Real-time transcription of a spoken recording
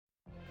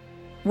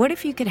What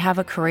if you could have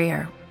a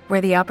career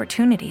where the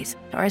opportunities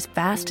are as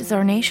vast as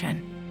our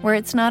nation, where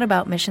it's not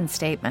about mission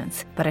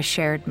statements, but a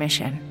shared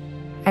mission?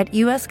 At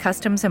U.S.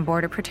 Customs and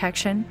Border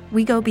Protection,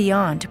 we go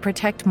beyond to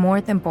protect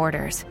more than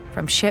borders.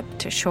 From ship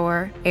to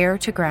shore, air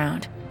to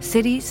ground,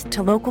 cities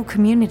to local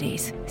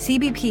communities,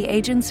 CBP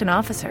agents and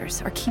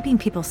officers are keeping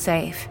people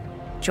safe.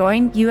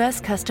 Join U.S.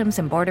 Customs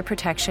and Border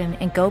Protection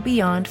and go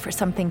beyond for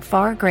something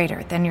far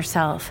greater than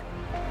yourself.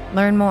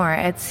 Learn more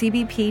at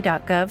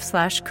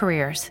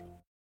cbp.gov/careers.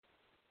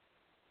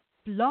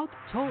 Blog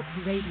Talk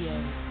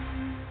Radio.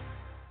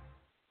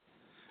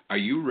 Are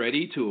you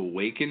ready to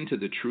awaken to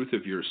the truth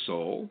of your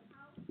soul?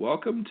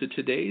 Welcome to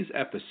today's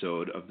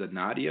episode of the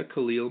Nadia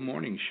Khalil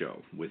Morning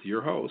Show with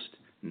your host,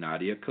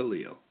 Nadia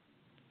Khalil.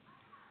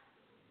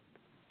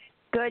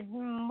 Good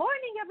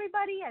morning,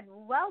 everybody, and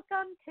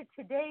welcome to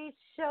today's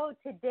show.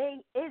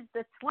 Today is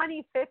the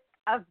 25th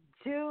of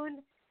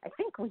June. I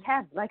think we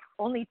have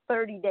only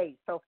 30 days,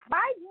 so 5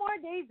 more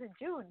days of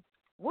June.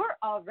 We're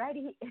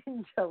already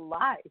in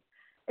July.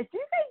 Do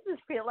you guys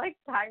just feel like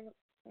time?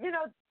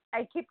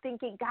 I keep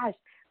thinking, gosh,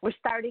 we're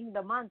starting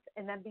the month,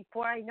 and then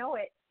before I know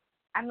it,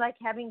 I'm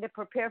having to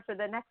prepare for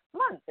the next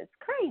month. It's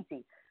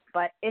crazy,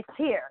 but it's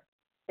here.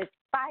 It's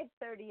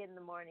 5:30 in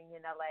the morning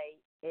in LA.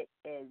 It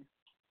is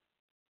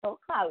so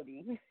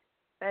cloudy,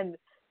 and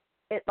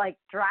it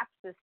drops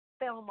this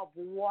film of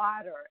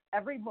water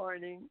every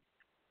morning,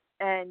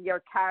 and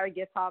your car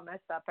gets all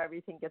messed up,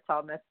 everything gets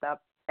all messed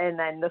up, and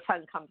then the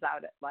sun comes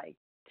out at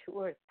 2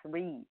 or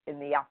 3 in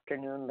the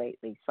afternoon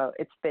lately. So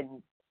it's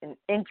been an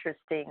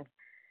interesting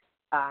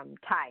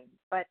time,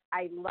 but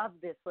I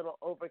love this little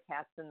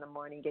overcast in the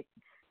morning.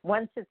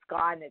 Once it's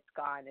gone,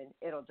 and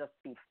it'll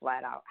just be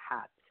flat out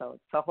hot. So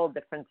it's a whole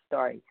different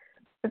story.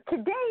 But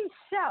today's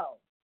show,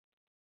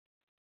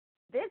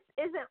 this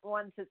isn't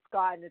once it's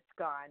gone,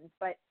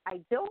 but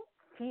I don't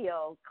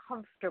feel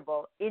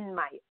comfortable in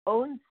my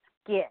own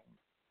skin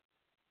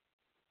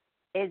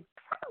is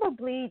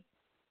probably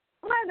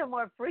one of the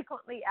more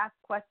frequently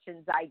asked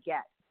questions I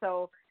get.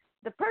 So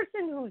the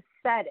person who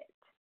said it,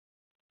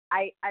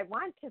 I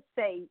want to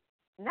say,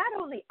 not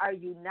only are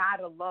you not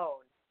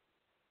alone,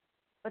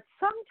 but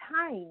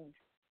sometimes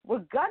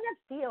we're going to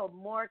feel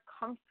more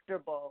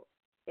comfortable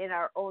in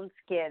our own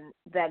skin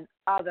than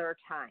other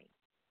times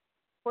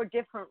for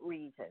different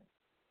reasons.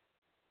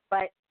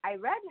 But I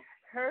read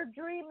her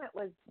dream. It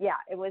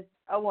was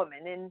a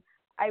woman. And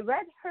I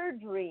read her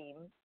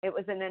dream. It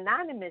was an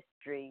anonymous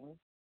dream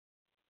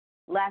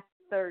last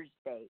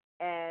Thursday.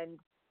 And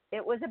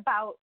it was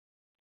about,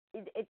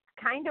 it's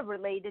kind of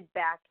related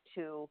back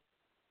to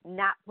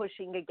not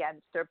pushing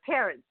against her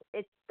parents.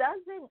 It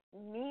doesn't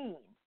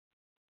mean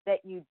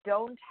that you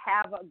don't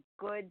have a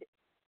good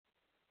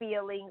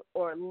feeling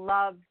or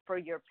love for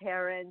your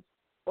parents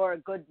or a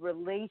good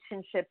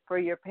relationship for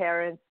your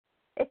parents.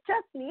 It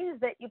just means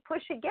that you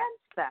push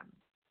against them.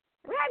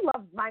 I mean, I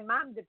loved my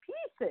mom to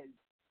pieces.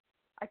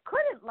 I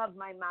couldn't love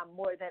my mom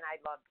more than I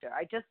loved her.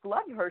 I just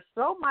love her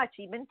so much,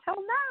 even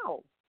till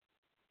now.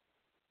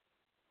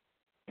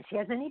 And she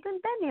hasn't even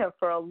been here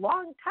for a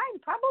long time,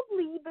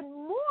 probably even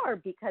more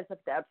because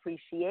of the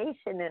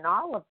appreciation and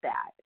all of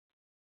that.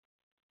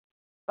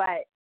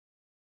 But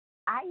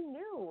I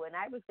knew when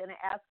I was going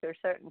to ask her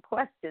certain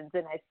questions,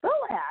 and I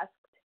still asked,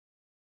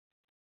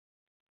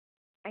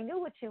 I knew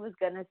what she was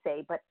going to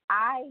say, but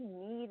I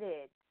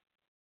needed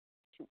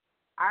to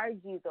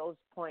argue those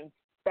points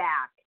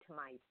back to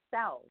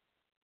myself.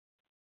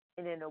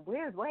 And in a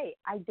weird way,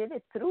 I did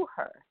it through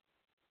her.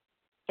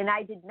 And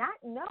I did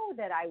not know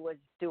that I was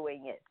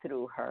doing it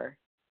through her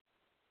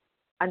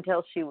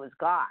until she was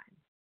gone.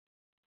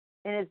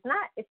 And it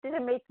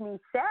didn't make me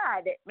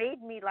sad. It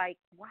made me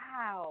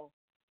wow,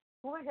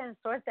 who am I going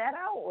to sort that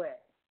out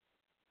with?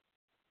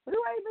 Who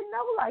do I even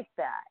know like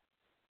that?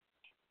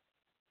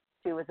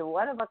 She was a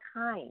one of a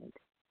kind.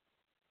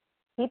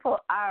 People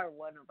are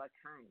one of a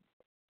kind.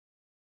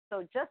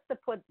 So just to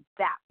put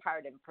that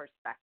part in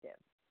perspective.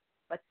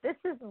 But this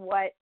is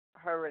what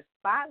her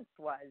response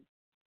was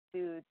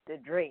to the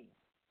dream.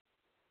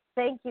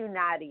 Thank you,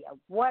 Nadia.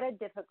 What a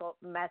difficult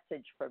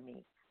message for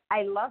me.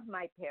 I love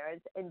my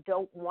parents and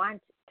don't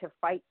want to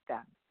fight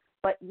them.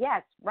 But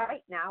yes,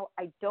 right now,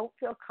 I don't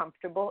feel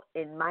comfortable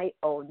in my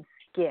own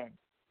skin.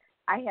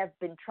 I have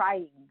been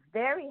trying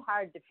very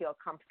hard to feel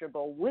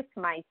comfortable with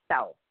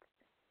myself.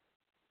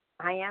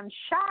 I am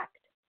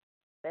shocked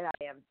that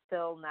I am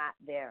still not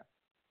there.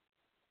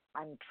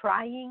 I'm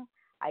trying.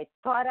 I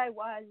thought I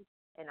was,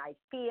 and I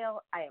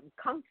feel I am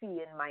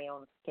comfy in my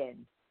own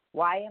skin.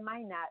 Why am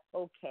I not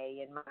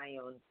okay in my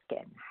own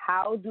skin?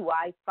 How do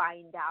I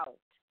find out?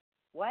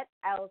 What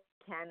else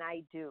can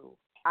I do?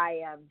 I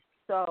am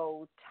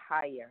so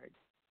tired.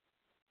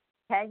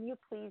 Can you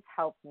please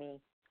help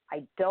me?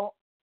 I don't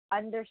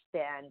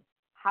understand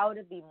how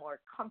to be more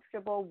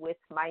comfortable with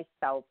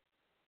myself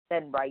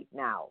than right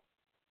now.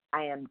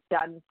 I am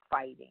done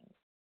fighting.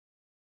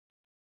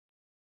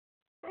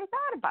 I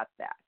thought about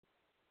that.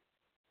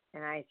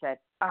 And I said,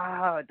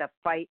 the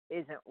fight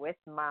isn't with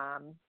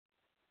mom.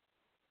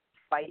 The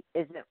fight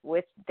isn't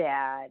with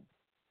dad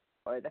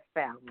or the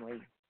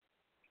family.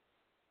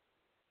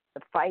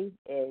 The fight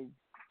is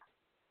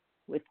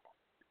with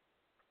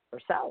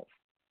ourselves.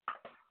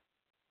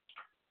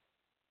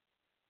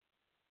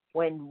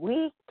 When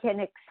we can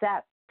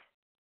accept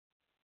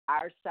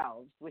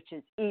ourselves, which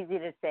is easy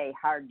to say,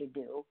 hard to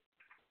do,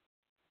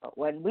 but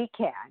when we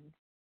can,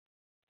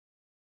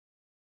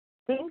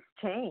 things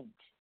change.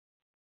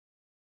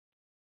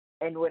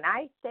 And when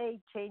I say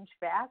change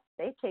fast,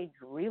 they change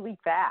really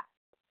fast.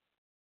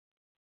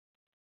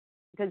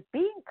 Because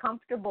being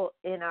comfortable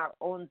in our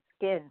own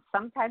skin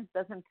sometimes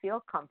doesn't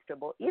feel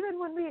comfortable, even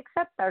when we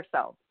accept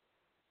ourselves.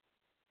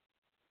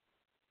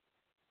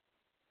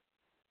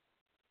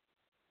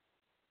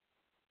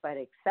 But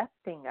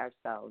accepting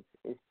ourselves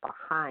is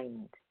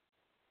behind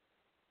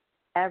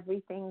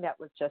everything that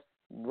was just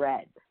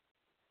read,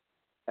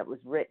 that was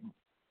written.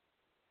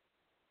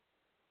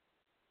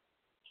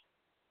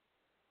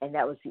 And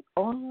that was the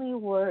only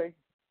word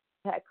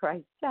that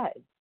Christ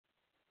said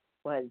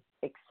was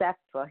accept.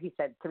 Well, he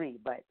said 3,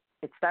 but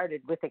it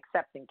started with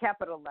accept in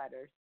capital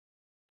letters,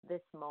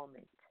 this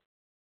moment.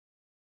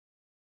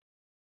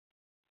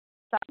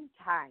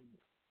 Sometimes,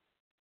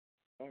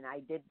 and I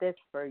did this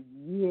for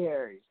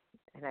years,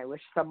 and I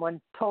wish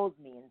someone told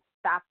me and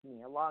stopped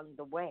me along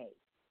the way.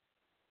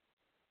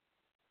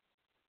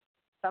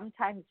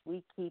 Sometimes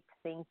we keep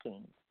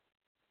thinking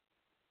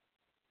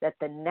that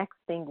the next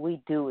thing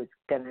we do is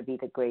going to be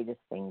the greatest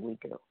thing we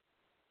do.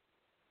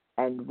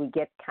 And we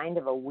get kind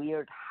of a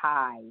weird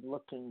high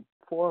looking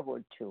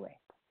forward to it.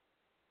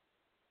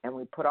 And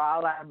we put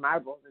all our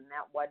marbles in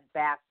that one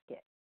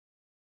basket.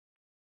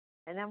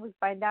 And then we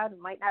find out it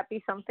might not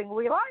be something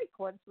we like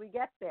once we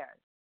get there.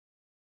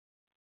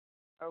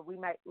 Or we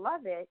might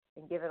love it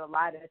and give it a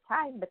lot of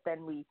time, but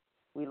then we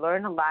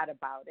learn a lot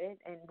about it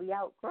and we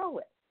outgrow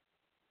it.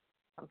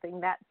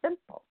 Something that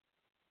simple.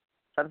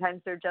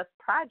 Sometimes they're just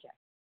projects.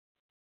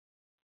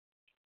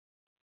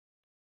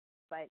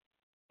 But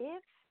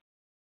if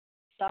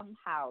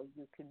somehow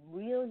you can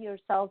reel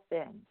yourself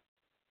in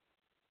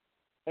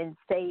and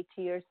say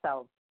to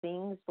yourself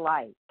things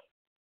like,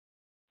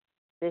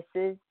 this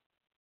is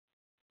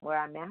where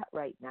I'm at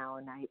right now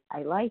and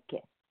I like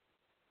it.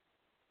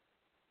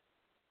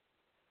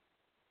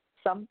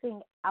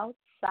 Something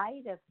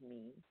outside of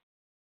me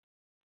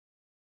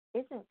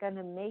isn't going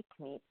to make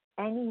me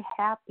any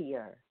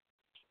happier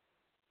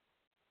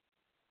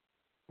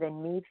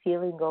than me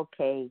feeling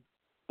okay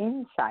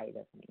inside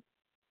of me.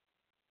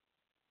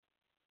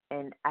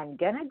 And I'm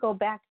going to go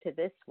back to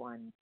this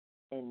one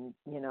and,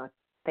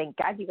 thank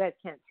God you guys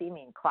can't see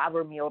me and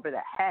clobber me over the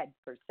head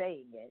for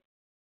saying it.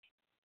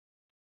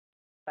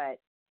 But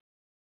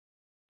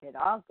it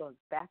all goes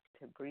back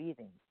to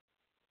breathing.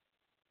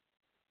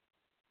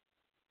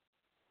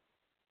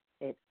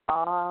 It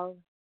all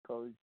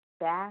goes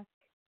back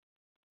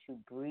to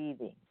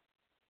breathing.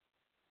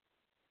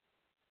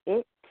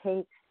 It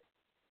takes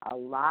a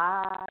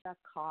lot of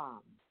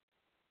calm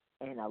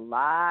and a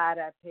lot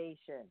of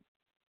patience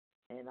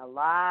and a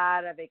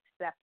lot of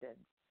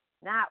acceptance,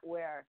 not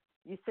where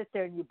you sit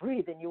there and you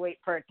breathe and you wait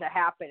for it to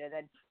happen and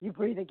then you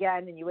breathe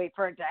again and you wait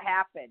for it to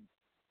happen.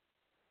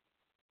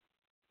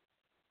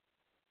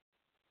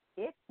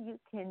 If you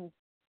can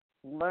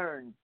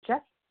learn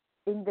just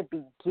in the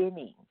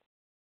beginning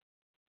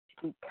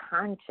to be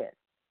conscious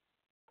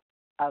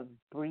of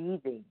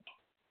breathing,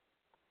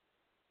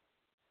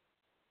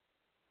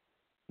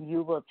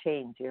 you will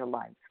change your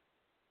life.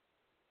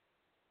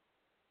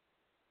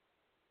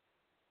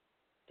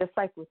 Just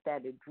like with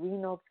that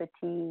adrenal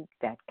fatigue,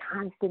 that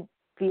constant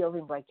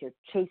feeling like you're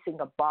chasing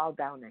a ball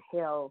down a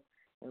hill,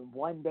 and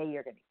one day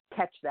you're going to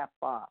catch that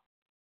ball.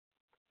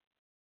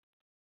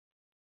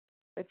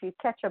 If you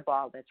catch a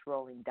ball that's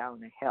rolling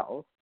down a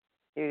hill,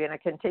 you're going to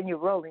continue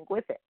rolling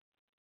with it.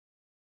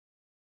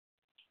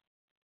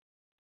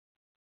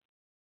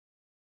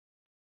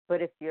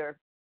 But if you're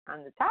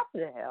on the top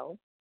of the hill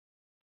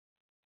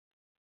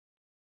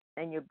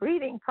and you're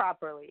breathing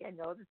properly, I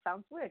know this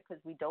sounds weird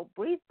because we don't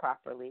breathe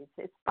properly.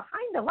 It's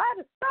behind a lot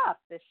of stuff,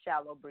 this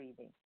shallow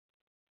breathing.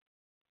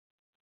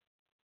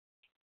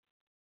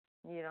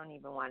 You don't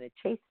even want to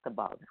chase the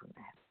ball down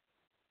the hill.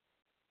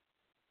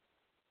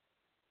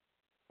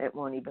 It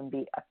won't even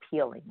be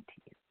appealing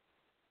to you.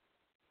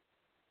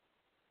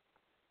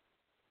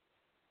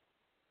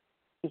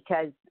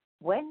 Because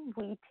when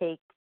we take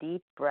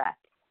deep breaths,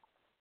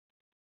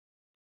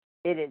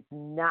 it is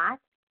not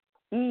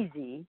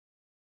easy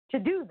to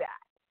do that.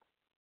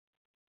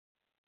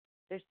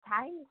 There's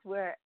times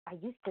where I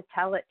used to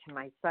tell it to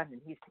my son,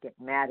 and he used to get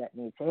mad at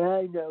me and say,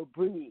 I know,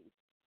 breathe.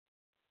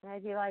 And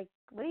I'd be like,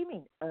 what do you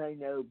mean, I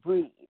know,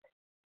 breathe?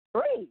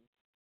 Breathe.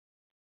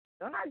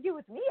 Don't argue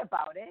with me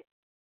about it.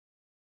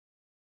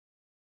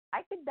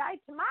 I could die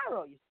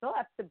tomorrow. You still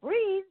have to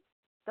breathe.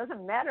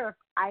 Doesn't matter if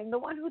I'm the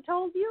one who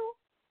told you.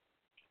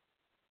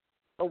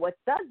 But what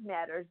does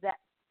matter is that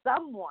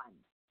someone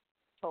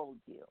told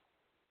you.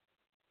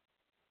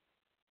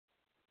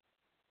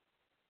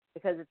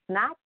 Because it's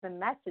not the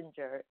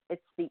messenger,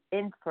 it's the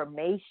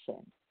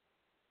information.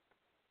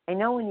 I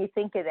know when you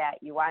think of that,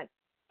 you want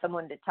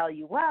someone to tell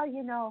you, well,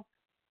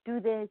 do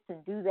this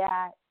and do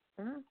that.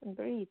 And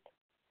breathe.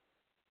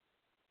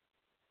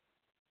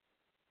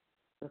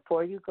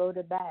 before you go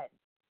to bed,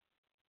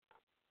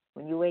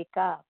 when you wake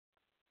up,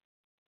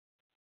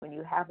 when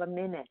you have a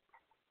minute.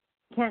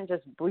 You can't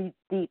just breathe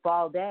deep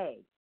all day.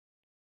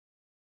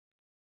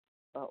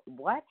 But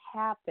what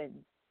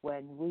happens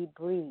when we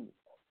breathe?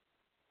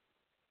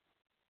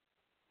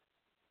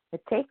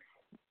 It takes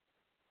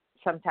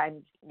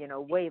sometimes,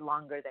 way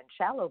longer than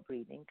shallow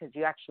breathing because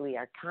you actually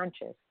are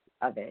conscious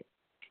of it.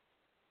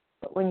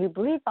 But when you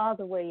breathe all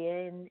the way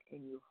in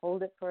and you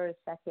hold it for a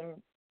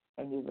second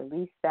and you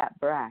release that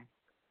breath,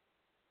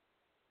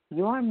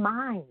 your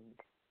mind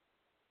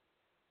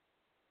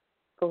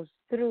goes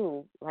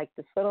through like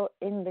this little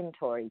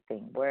inventory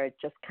thing where it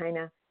just kind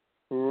of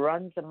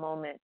runs a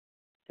moment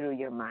through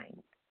your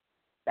mind,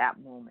 that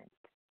moment,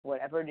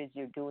 whatever it is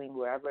you're doing,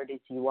 wherever it is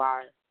you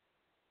are.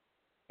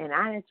 And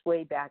on its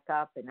way back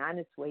up and on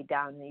its way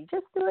down, and you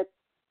just do it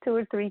 2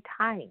 or 3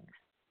 times.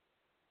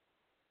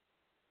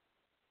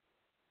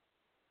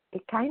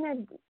 It kind of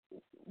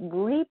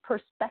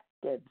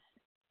re-perspectives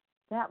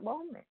that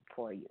moment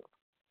for you.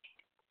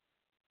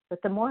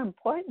 But the more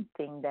important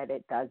thing that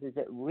it does is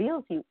it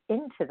reels you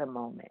into the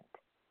moment.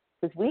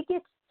 Because we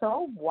get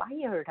so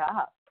wired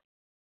up,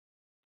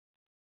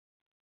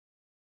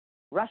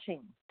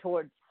 rushing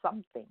towards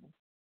something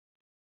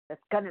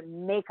that's going to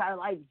make our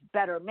lives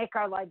better, make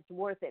our lives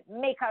worth it,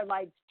 make our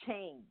lives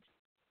change.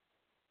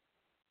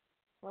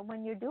 Well,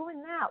 when you're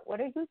doing that, what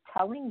are you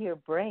telling your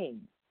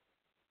brain?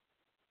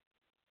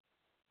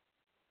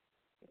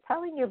 You're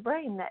telling your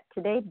brain that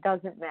today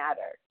doesn't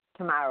matter,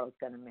 tomorrow's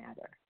going to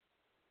matter.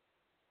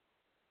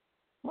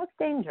 What's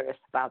dangerous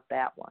about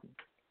that one?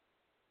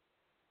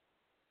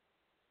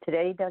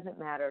 Today doesn't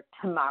matter,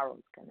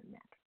 tomorrow's going to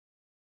matter.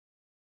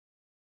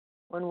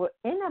 When we're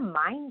in a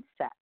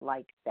mindset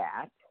like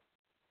that,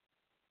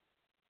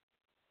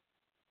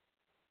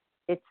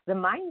 it's the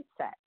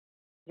mindset.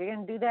 You're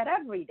going to do that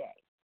every day.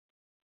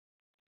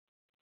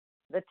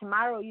 The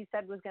tomorrow you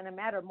said was going to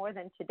matter more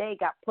than today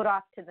got put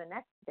off to the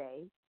next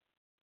day.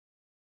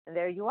 And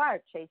there you are,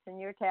 chasing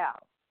your tail.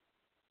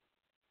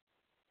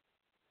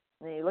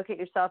 And then you look at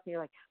yourself and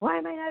you're like, why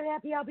am I not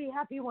happy? I'll be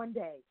happy one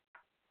day.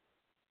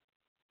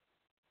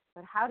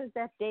 But how does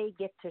that day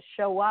get to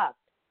show up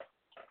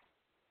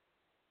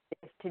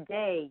if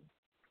today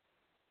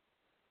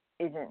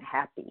isn't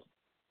happy?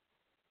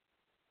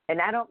 And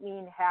I don't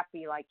mean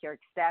happy like you're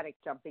ecstatic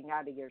jumping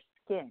out of your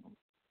skin.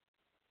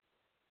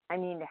 I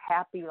mean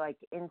happy like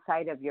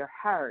inside of your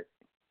heart.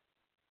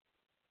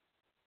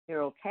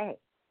 You're okay.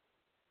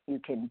 You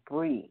can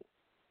breathe.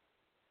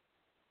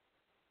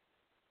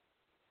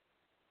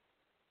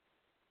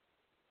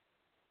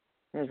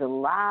 There's a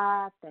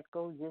lot that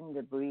goes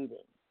into breathing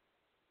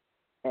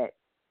that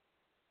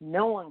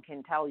no one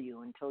can tell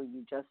you until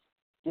you just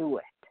do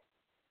it.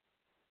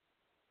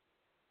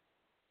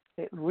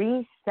 It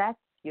resets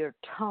your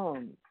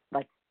tone,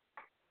 like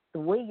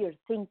the way you're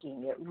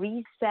thinking. It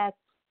resets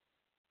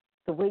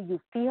the way you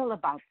feel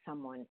about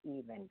someone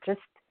even. Just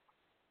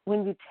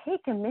when you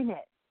take a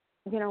minute,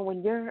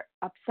 when you're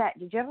upset,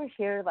 did you ever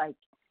hear like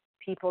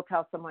people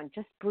tell someone,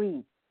 just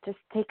breathe, just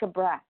take a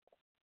breath?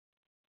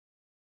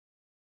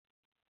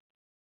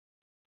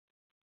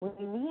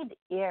 We need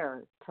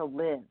air to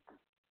live.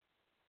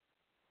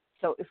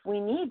 So if we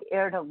need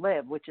air to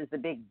live, which is the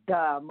big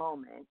duh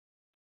moment,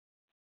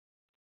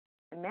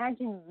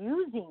 imagine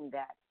using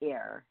that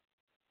air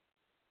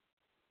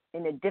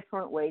in a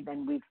different way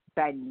than we've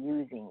been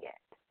using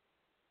it.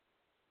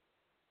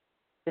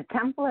 The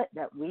template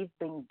that we've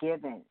been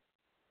given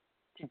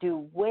to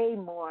do way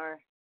more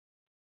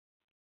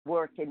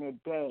work in a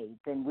day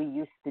than we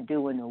used to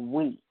do in a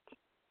week.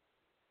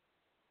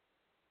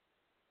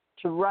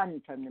 To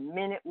run from the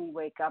minute we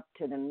wake up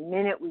to the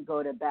minute we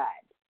go to bed.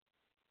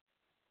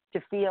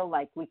 To feel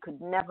like we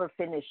could never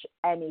finish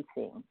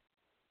anything.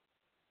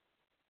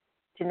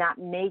 To not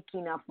make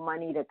enough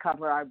money to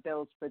cover our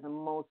bills for the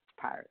most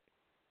part.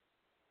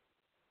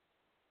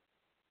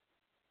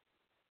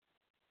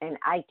 And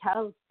I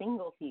tell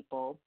single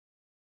people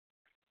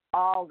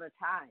all the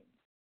time,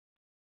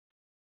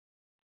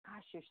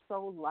 gosh, you're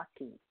so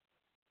lucky.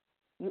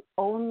 You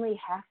only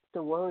have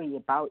to worry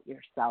about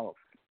yourself.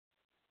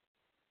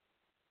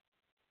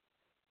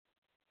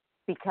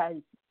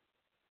 Because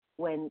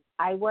when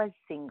I was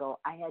single,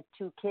 I had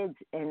 2 kids,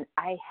 and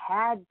I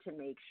had to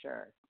make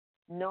sure,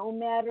 no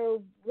matter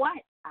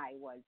what I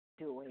was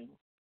doing,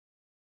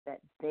 that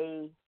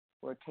they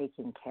were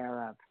taken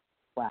care of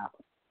well.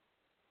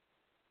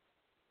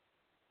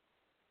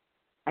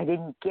 I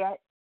didn't get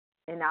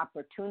an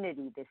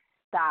opportunity to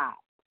stop.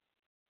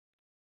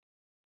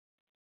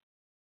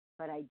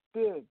 But I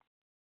did.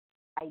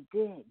 I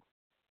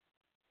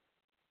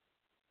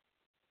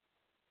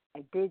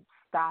did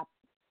stop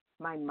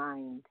my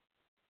mind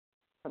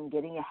from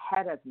getting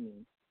ahead of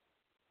me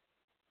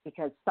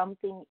because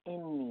something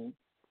in me,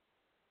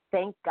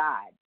 thank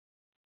God,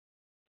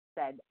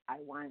 said I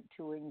want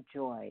to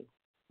enjoy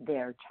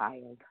their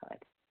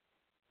childhood.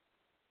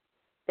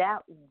 That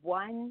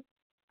one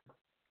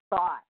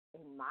thought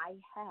in my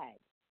head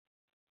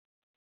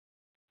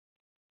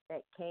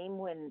that came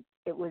when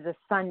it was a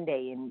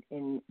Sunday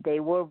and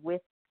they were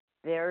with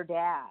their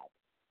dad.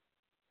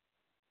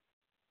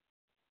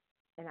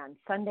 And on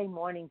Sunday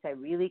mornings, I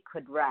really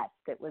could rest.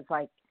 It was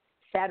like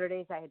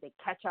Saturdays, I had to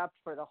catch up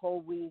for the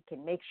whole week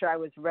and make sure I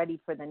was ready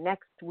for the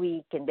next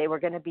week. And they were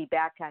going to be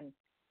back on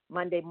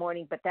Monday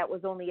morning, but that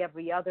was only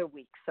every other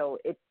week. So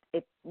it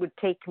would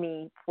take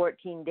me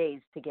 14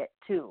 days to get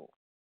 2.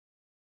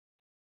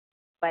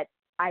 But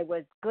I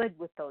was good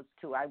with those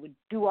 2. I would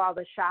do all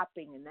the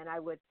shopping, and then I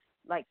would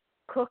like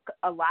cook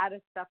a lot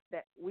of stuff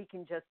that we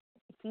can just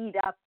heat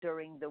up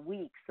during the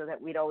week so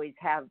that we'd always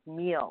have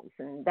meals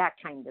and that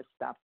kind of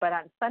stuff. But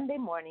on Sunday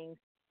mornings,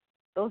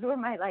 those were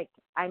my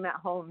I'm at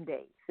home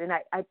days, and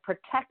I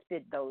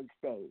protected those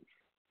days.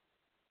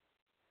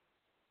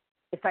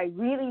 If I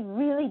really,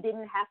 really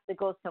didn't have to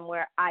go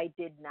somewhere, I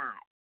did not.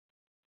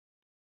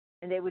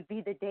 And they would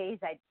be the days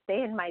I'd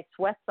stay in my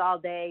sweats all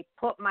day,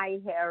 put my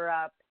hair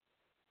up,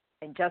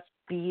 and just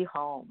be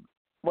home.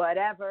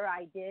 Whatever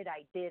I did.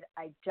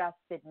 I just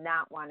did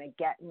not want to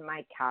get in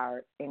my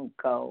car and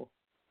go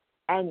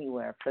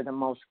anywhere for the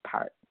most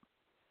part.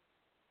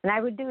 And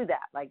I would do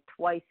that like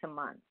twice a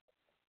month.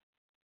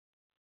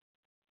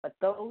 But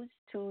those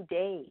 2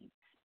 days,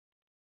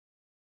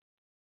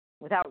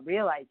 without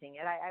realizing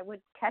it, I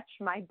would catch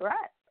my breath.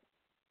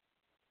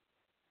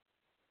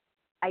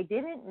 I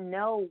didn't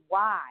know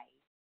why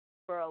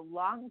for a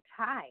long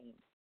time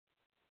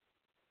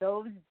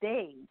those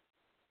days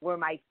were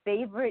my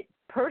favorite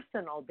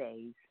personal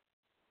days.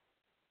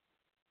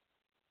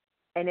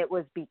 And it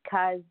was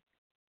because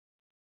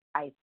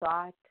I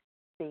thought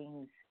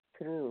things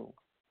through.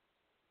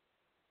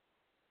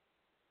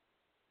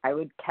 I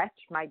would catch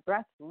my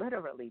breath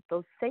literally.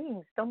 Those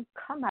sayings don't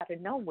come out of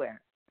nowhere.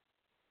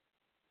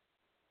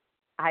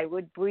 I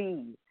would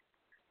breathe.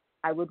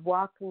 I would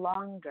walk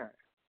longer.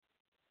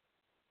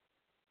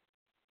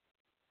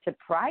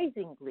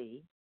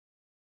 Surprisingly,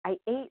 I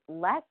ate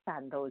less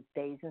on those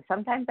days, and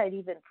sometimes I'd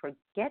even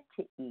forget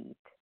to eat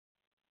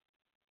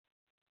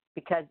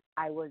because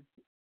I was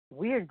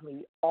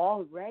weirdly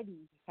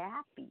already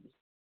happy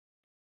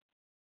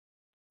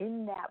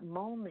in that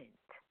moment.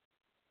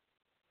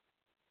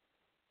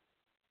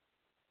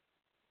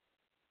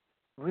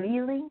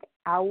 Reeling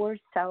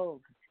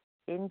ourselves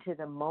into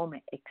the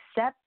moment,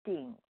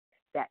 accepting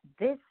that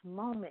this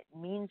moment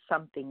means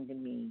something to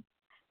me,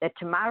 that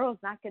tomorrow's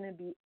not going to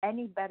be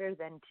any better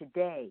than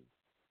today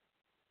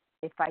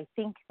if I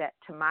think that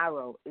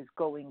tomorrow is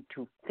going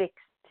to fix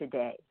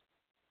today.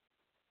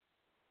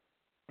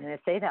 And I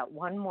say that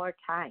one more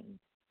time.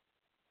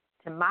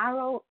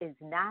 Tomorrow is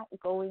not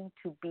going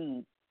to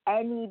be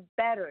any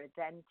better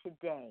than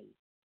today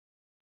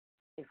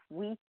if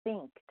we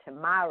think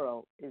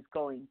tomorrow is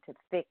going to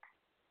fix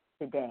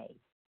today.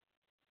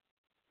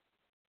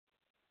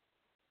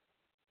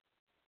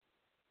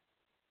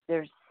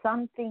 There's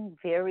something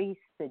very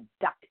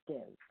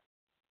seductive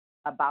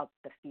about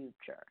the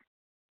future.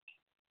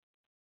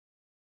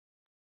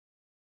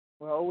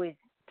 We're always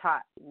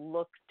taught,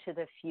 look to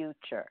the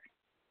future,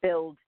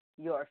 build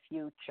your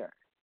future.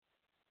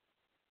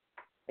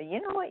 But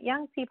you know what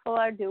young people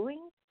are doing?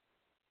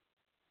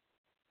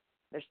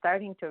 They're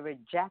starting to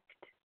reject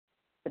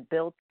the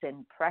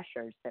built-in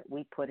pressures that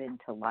we put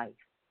into life.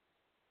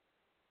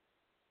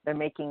 They're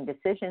making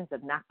decisions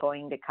of not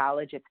going to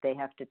college if they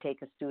have to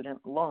take a student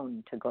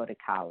loan to go to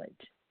college.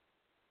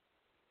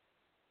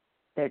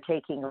 They're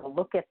taking a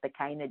look at the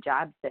kind of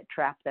jobs that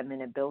trap them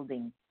in a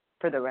building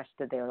for the rest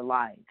of their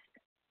lives,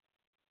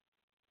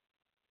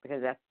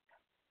 because that's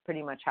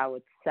pretty much how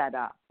it's set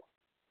up.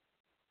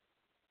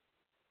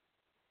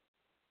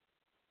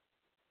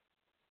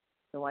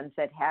 The ones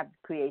that have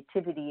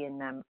creativity in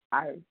them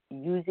are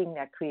using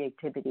that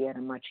creativity at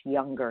a much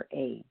younger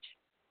age.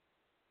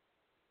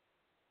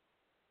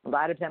 A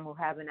lot of them who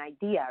have an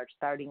idea are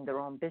starting their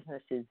own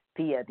businesses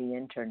via the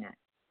internet.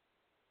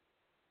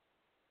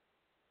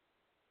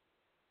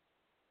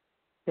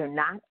 They're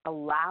not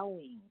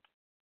allowing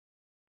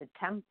the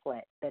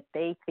template that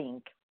they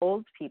think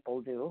old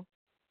people do,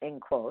 in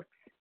quotes,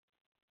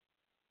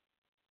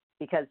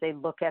 because they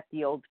look at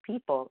the old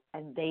people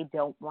and they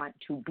don't want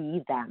to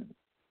be them.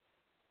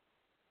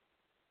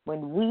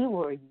 When we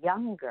were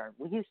younger,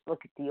 we used to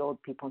look at the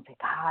old people and say,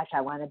 gosh, I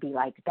want to be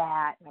like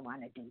that, and I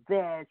want to do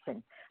this,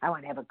 and I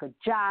want to have a good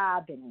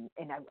job, and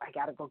I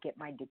got to go get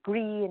my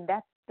degree, and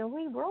that's the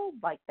way we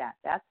rolled like that.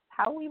 That's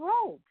how we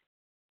rolled.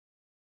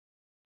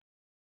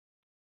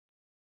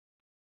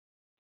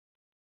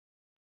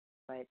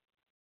 But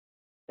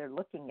they're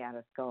looking at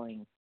us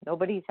going,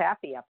 nobody's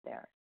happy up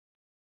there.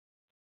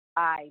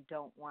 I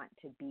don't want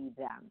to be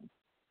them.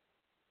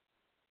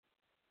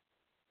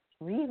 It's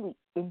really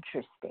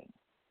interesting,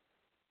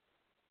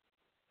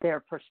 their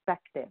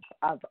perspective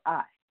of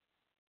us.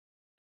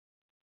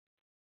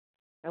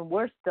 And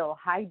we're still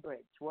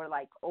hybrids. We're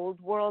like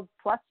old world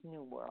plus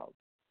new world.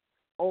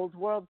 Old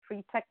world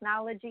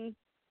pre-technology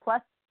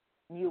plus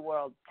new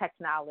world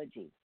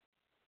technology.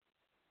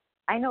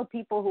 I know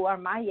people who are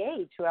my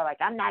age who are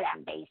like, I'm not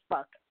on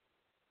Facebook.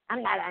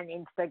 I'm not on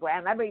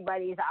Instagram.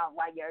 Everybody's all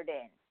wired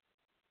in.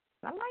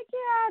 I'm like,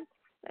 yeah,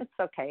 it's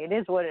okay. It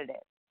is what it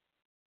is.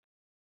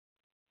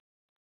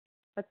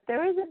 But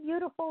there is a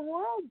beautiful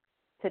world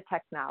to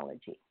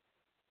technology.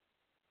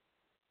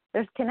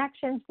 There's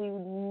connections we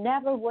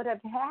never would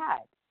have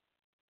had.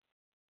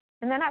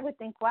 And then I would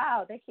think,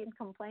 wow, they can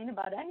complain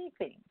about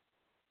anything.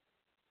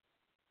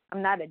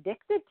 I'm not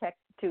addicted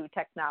to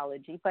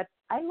technology, but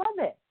I love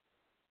it.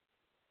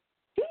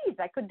 Geez,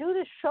 I could do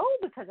this show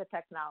because of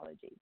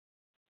technology.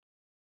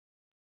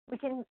 We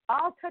can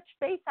all touch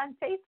base on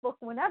Facebook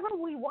whenever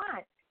we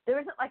want. There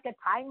isn't like a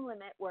time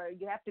limit where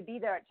you have to be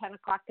there at 10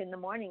 o'clock in the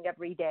morning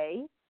every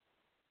day.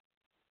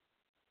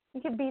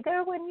 You can be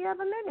there when you have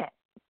a minute.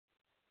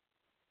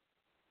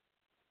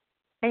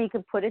 And you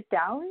can put it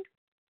down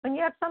when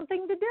you have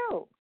something to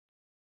do.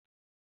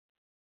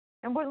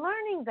 And we're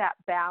learning that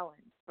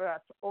balance for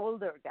us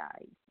older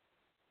guys.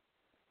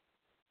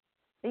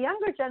 The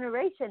younger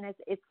generation,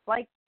 it's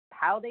like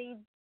how they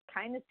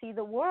kind of see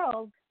the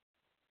world,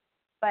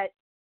 but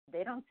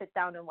they don't sit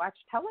down and watch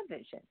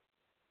television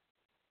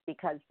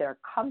because they're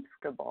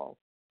comfortable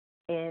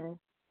in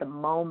the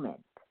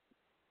moment.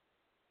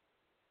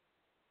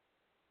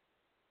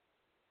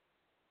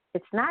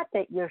 It's not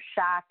that you're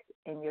shocked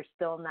and you're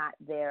still not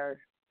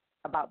there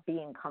about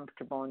being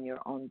comfortable in your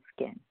own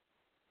skin.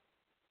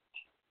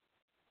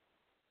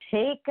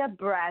 Take a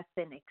breath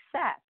and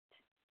accept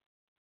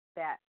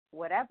that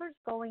whatever's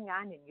going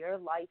on in your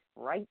life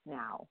right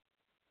now,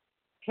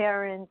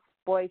 parents,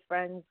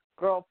 boyfriends,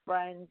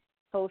 girlfriends,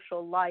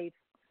 social life,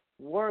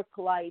 work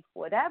life,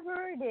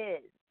 whatever it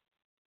is,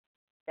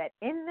 that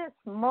in this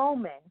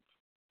moment,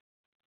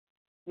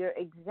 you're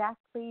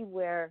exactly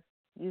where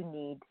you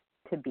need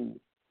to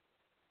be.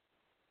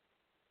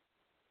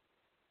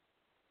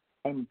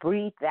 And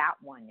breathe that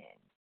one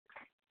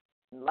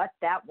in. And let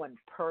that one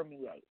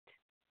permeate.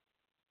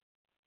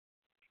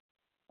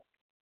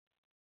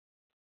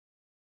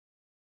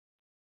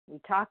 We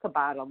talk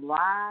about a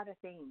lot of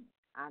things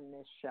on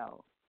this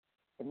show.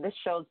 And this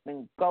show's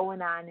been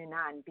going on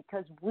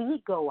because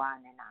we go on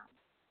and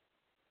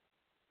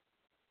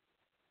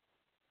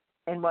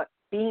on. And what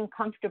being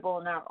comfortable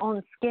in our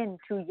own skin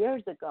 2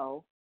 years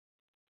ago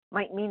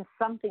might mean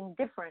something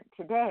different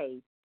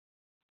today,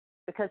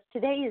 because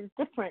today is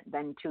different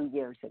than 2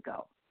 years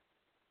ago.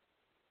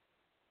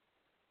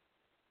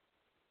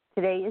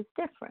 Today is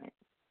different.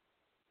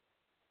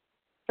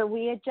 So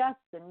we adjust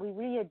and we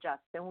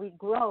readjust and we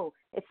grow.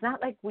 It's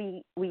not like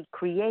we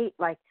create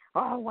like,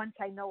 oh, once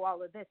I know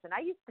all of this. And I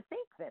used to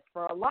think this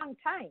for a long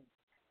time,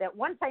 that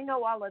once I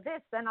know all of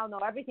this, then I'll know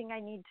everything I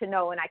need to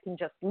know and I can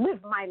just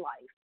live my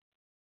life.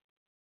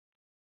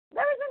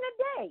 There isn't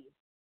a day.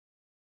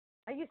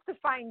 I used to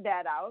find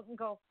that out and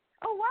go,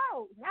 oh,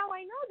 wow, now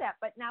I know that,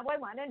 but now I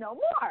want to know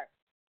more.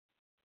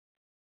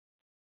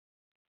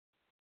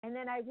 And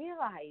then I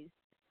realized,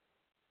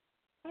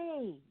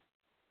 hey,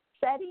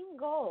 setting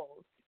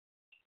goals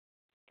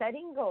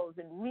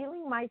and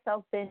reeling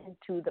myself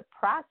into the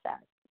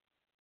process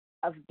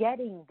of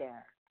getting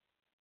there,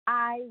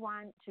 I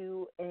want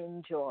to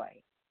enjoy.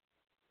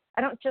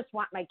 I don't just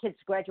want my kids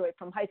to graduate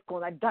from high school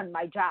and I've done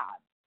my job.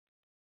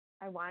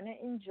 I want to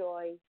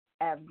enjoy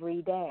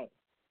every day.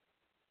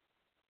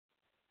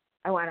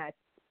 I want to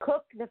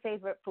cook the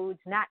favorite foods,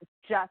 not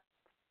just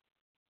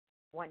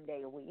one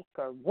day a week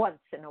or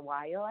once in a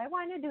while. I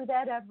want to do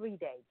that every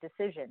day.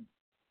 Decision.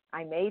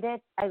 I made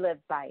it. I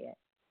lived by it.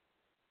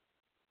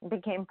 It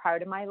became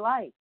part of my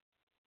life.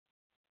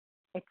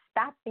 It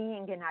stopped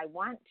being an I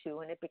want to,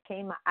 and it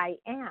became a I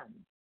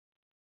am.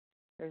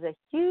 There's a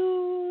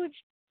huge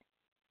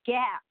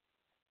gap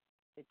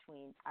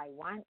between I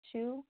want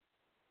to,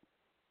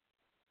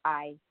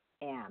 I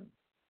am.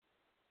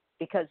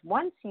 Because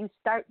once you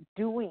start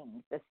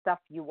doing the stuff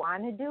you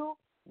want to do,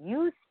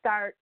 you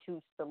start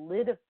to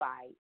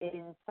solidify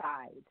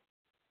inside.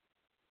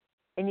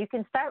 And you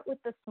can start with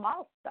the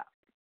small stuff,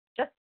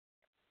 just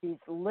these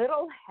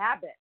little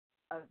habits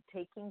of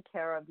taking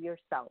care of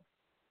yourself.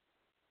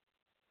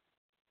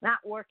 Not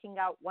working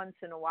out once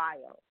in a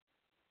while.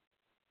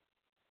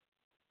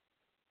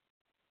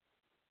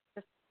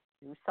 Just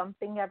do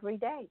something every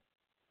day.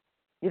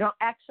 You don't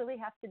actually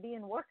have to be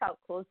in workout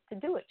clothes to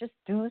do it. Just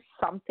do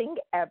something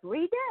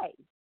every day.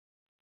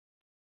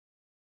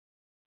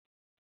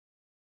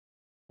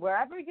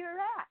 Wherever you're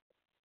at.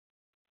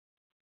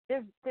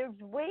 There's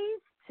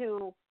ways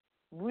to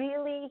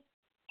really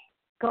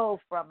go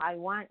from I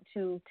want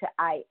to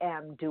I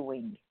am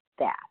doing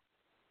that.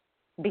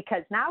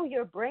 Because now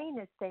your brain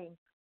is saying,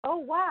 oh,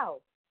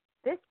 wow,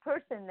 this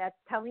person that's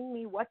telling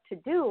me what to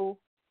do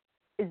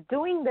is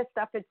doing the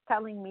stuff it's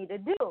telling me to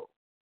do.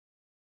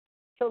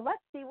 So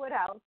let's see what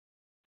else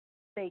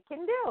they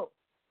can do.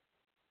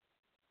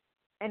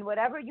 And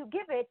whatever you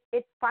give it,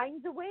 it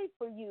finds a way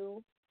for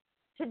you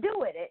to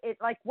do it. It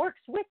like works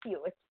with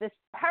you. It's this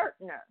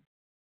partner.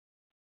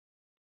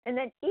 And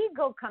then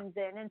ego comes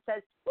in and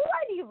says, why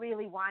do you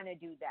really want to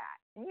do that?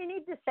 And you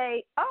need to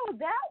say, oh,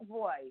 that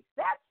voice,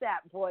 that's that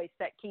voice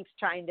that keeps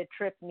trying to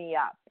trip me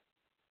up.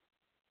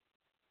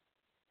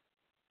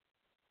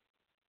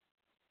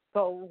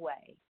 Go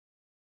away.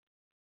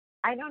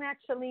 I don't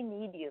actually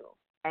need you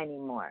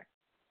anymore.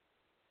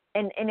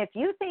 And if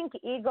you think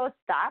ego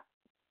stops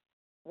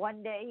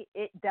One day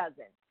it doesn't.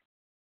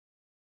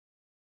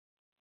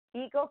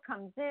 Ego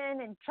comes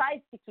in and tries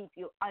to keep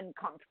you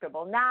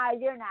uncomfortable. Nah,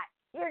 you're not.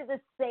 You're the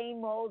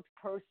same old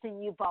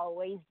person you've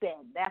always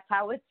been. That's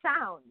how it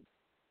sounds.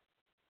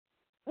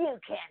 You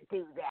can't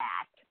do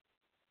that.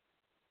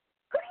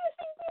 Who do you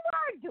think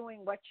you are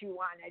doing what you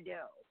want to do?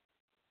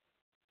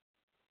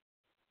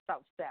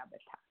 Self-sabotage.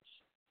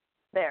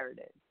 There it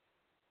is.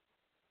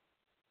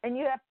 And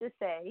you have to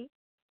say,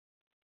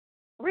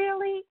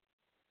 really?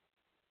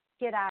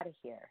 Get out of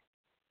here.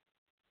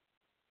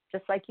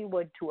 Just like you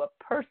would to a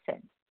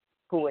person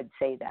who would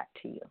say that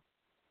to you.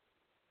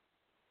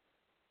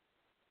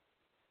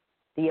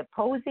 The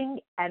opposing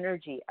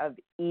energy of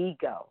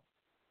ego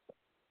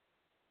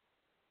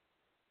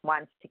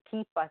wants to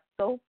keep us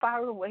so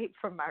far away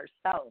from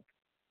ourselves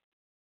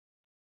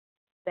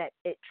that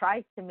it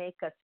tries to make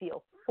us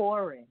feel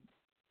foreign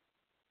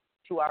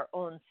to our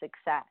own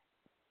success.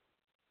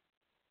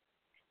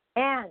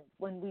 And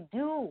when we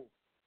do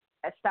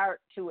start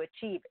to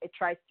achieve, it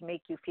tries to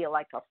make you feel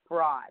like a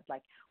fraud,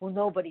 like, well,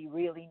 nobody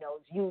really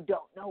knows. You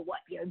don't know what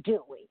you're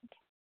doing.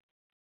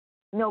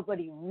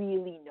 Nobody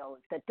really knows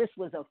that this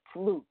was a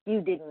fluke.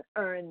 You didn't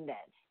earn this.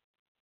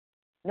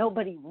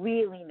 Nobody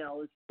really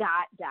knows, ...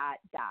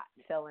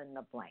 fill in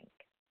the blank.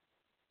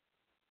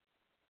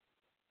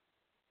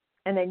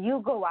 And then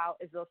you go out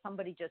as though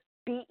somebody just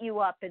beat you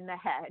up in the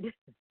head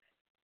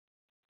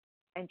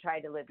and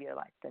try to live your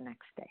life the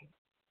next day,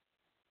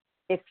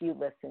 if you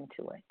listen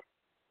to it.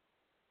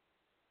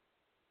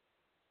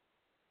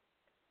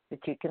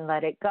 But you can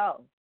let it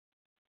go.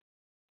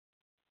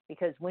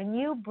 Because when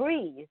you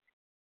breathe,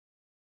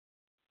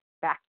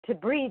 back to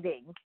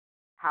breathing,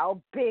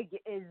 how big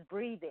is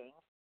breathing?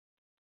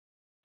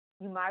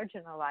 You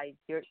marginalize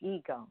your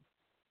ego.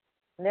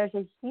 And there's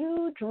a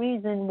huge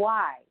reason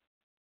why.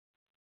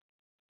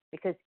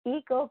 Because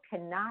ego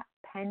cannot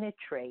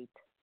penetrate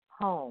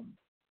home.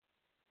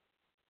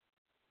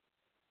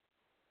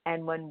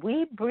 And when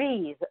we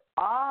breathe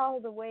all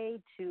the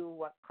way to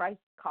what Christ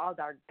called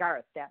our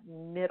garth, that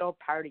middle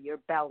part of your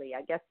belly,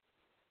 I guess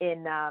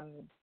in,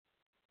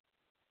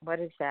 what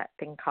is that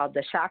thing called?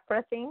 The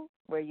chakra thing,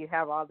 where you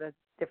have all the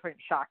different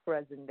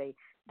chakras and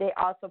they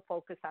also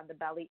focus on the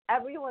belly.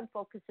 Everyone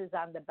focuses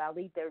on the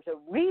belly. There's a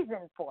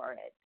reason for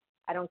it.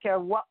 I don't care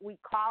what we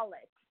call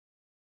it.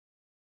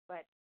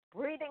 But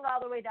breathing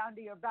all the way down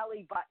to your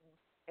belly button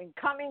and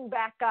coming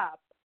back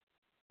up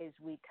is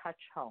we touch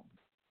home.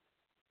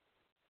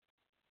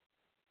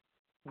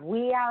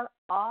 We are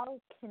all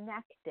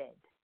connected.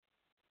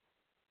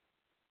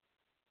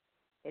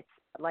 It's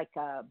like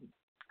how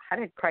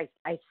did Christ,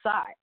 I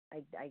saw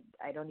it.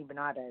 I don't even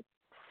know how to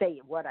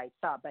say what I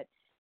saw, but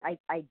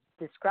I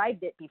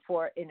described it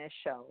before in a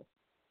show.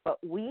 But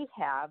we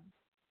have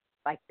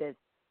like this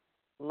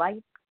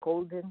light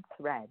golden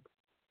thread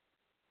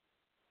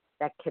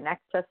that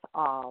connects us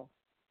all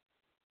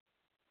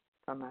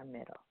from our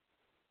middle.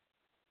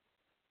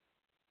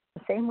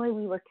 The same way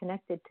we were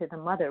connected to the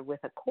mother with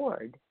a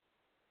cord.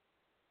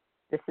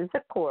 This is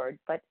a cord,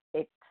 but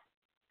it's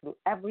through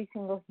every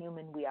single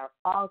human. We are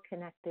all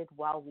connected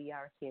while we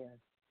are here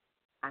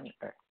on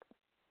earth.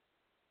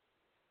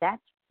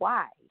 That's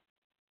why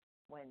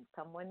when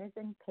someone is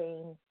in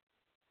pain,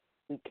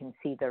 we can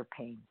see their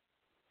pain.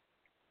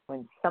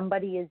 When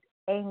somebody is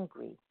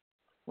angry,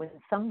 when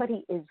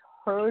somebody is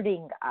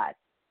hurting us,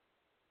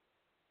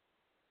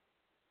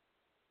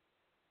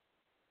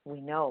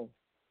 we know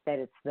that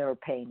it's their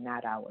pain,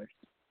 not ours.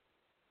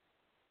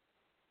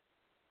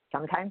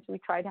 Sometimes we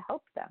try to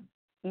help them,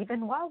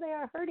 even while they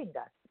are hurting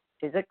us,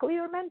 physically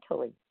or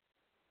mentally,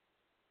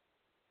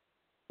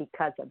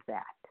 because of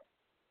that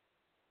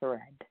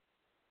thread.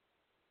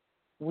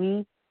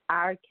 We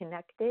are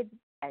connected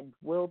and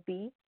will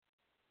be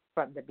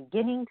from the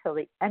beginning till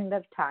the end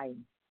of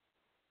time,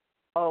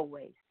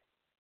 always.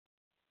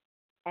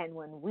 And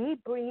when we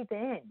breathe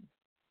in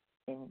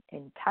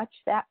and touch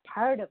that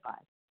part of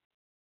us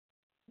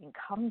and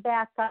come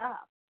back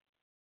up,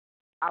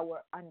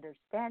 our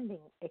understanding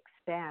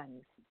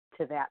expands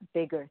to that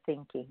bigger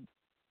thinking.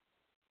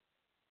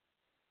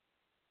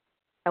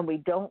 And we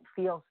don't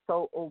feel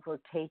so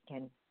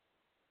overtaken.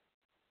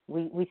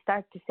 We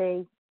start to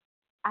say,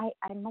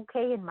 I'm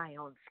okay in my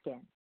own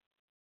skin.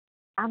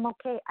 I'm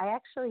okay. I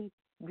actually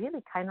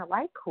really kind of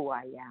like who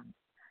I am.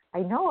 I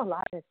know a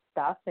lot of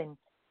stuff, and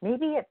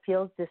maybe it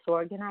feels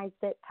disorganized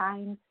at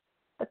times,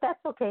 but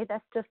that's okay.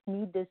 That's just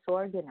me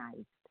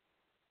disorganized.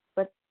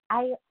 But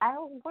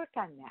I'll work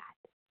on that.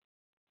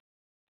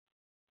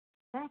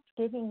 That's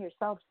giving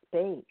yourself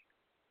space.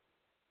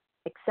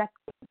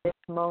 Accepting this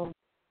moment.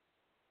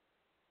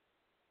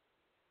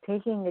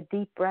 Taking a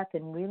deep breath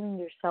and reeling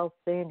yourself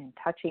in and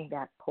touching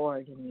that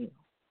cord in you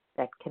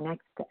that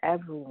connects to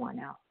everyone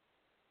else.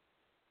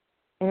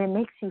 And it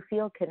makes you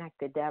feel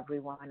connected to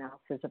everyone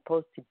else as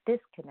opposed to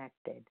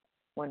disconnected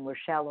when we're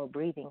shallow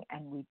breathing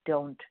and we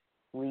don't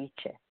reach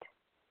it.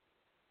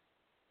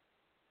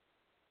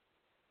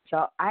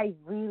 So I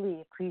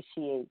really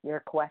appreciate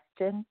your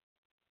question.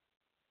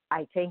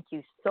 I thank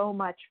you so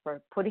much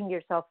for putting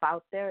yourself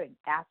out there and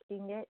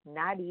asking it.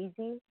 Not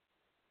easy.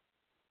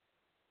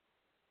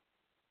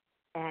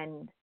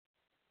 And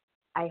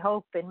I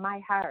hope in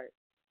my heart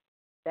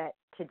that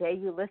today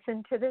you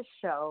listen to this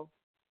show,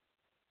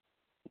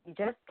 you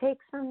just take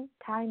some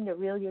time to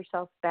reel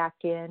yourself back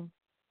in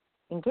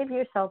and give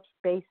yourself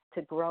space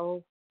to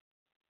grow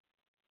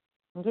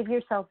and give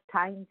yourself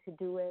time to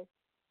do it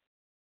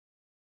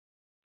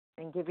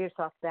and give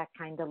yourself that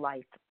kind of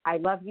life. I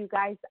love you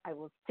guys. I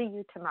will see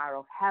you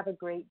tomorrow. Have a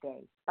great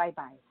day.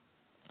 Bye-bye.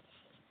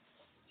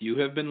 You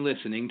have been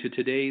listening to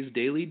today's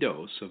daily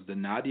dose of the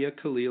Nadia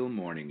Khalil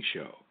Morning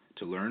Show.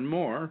 To learn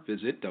more,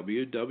 visit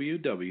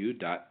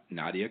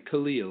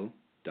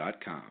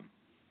www.nadiakhalil.com.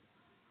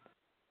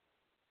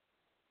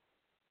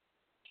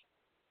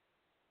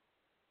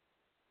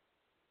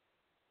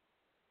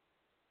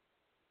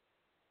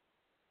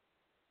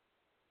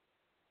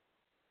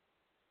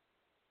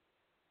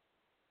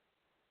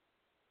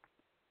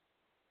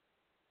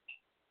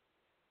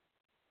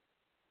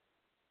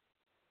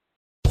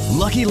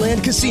 Lucky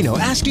Land Casino,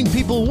 asking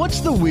people,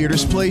 what's the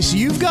weirdest place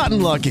you've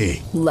gotten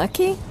lucky?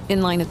 Lucky?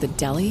 In line at the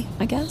deli,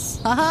 I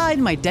guess? Aha,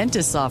 in my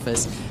dentist's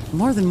office.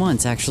 More than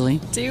once,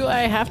 actually. Do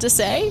I have to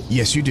say?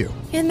 Yes, you do.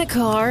 In the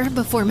car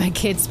before my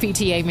kids'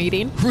 PTA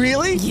meeting.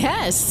 Really?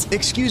 Yes.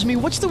 Excuse me,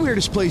 what's the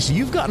weirdest place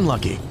you've gotten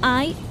lucky?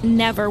 I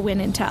never win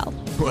and tell.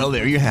 Well,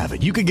 there you have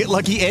it. You can get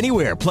lucky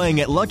anywhere,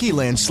 playing at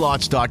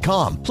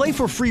LuckyLandSlots.com. Play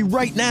for free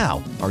right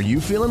now. Are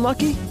you feeling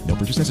lucky? No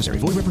purchase necessary.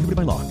 Void where prohibited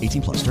by law.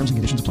 18 plus. Terms and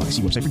conditions apply.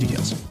 See website for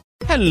details.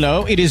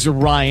 Hello, it is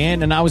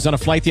Ryan, and I was on a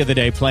flight the other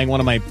day playing one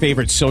of my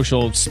favorite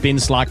social spin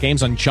slot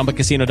games on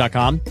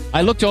ChumbaCasino.com.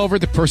 I looked over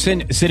at the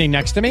person sitting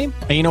next to me,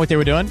 and you know what they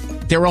were doing?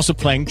 They were also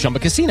playing Chumba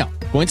Casino.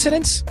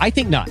 Coincidence? I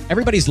think not.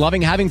 Everybody's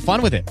loving having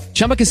fun with it.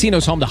 Chumba Casino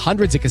is home to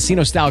hundreds of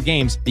casino-style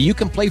games that you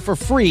can play for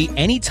free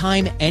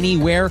anytime,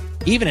 anywhere,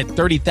 even at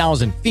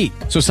 30,000 feet.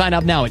 So sign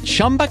up now at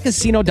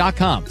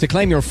ChumbaCasino.com to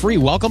claim your free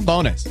welcome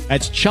bonus.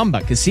 That's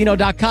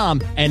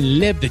ChumbaCasino.com and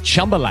live the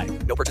Chumba life.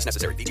 No purchase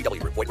necessary.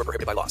 VGW. Void where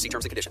prohibited by law. See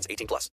terms and conditions. 18 plus.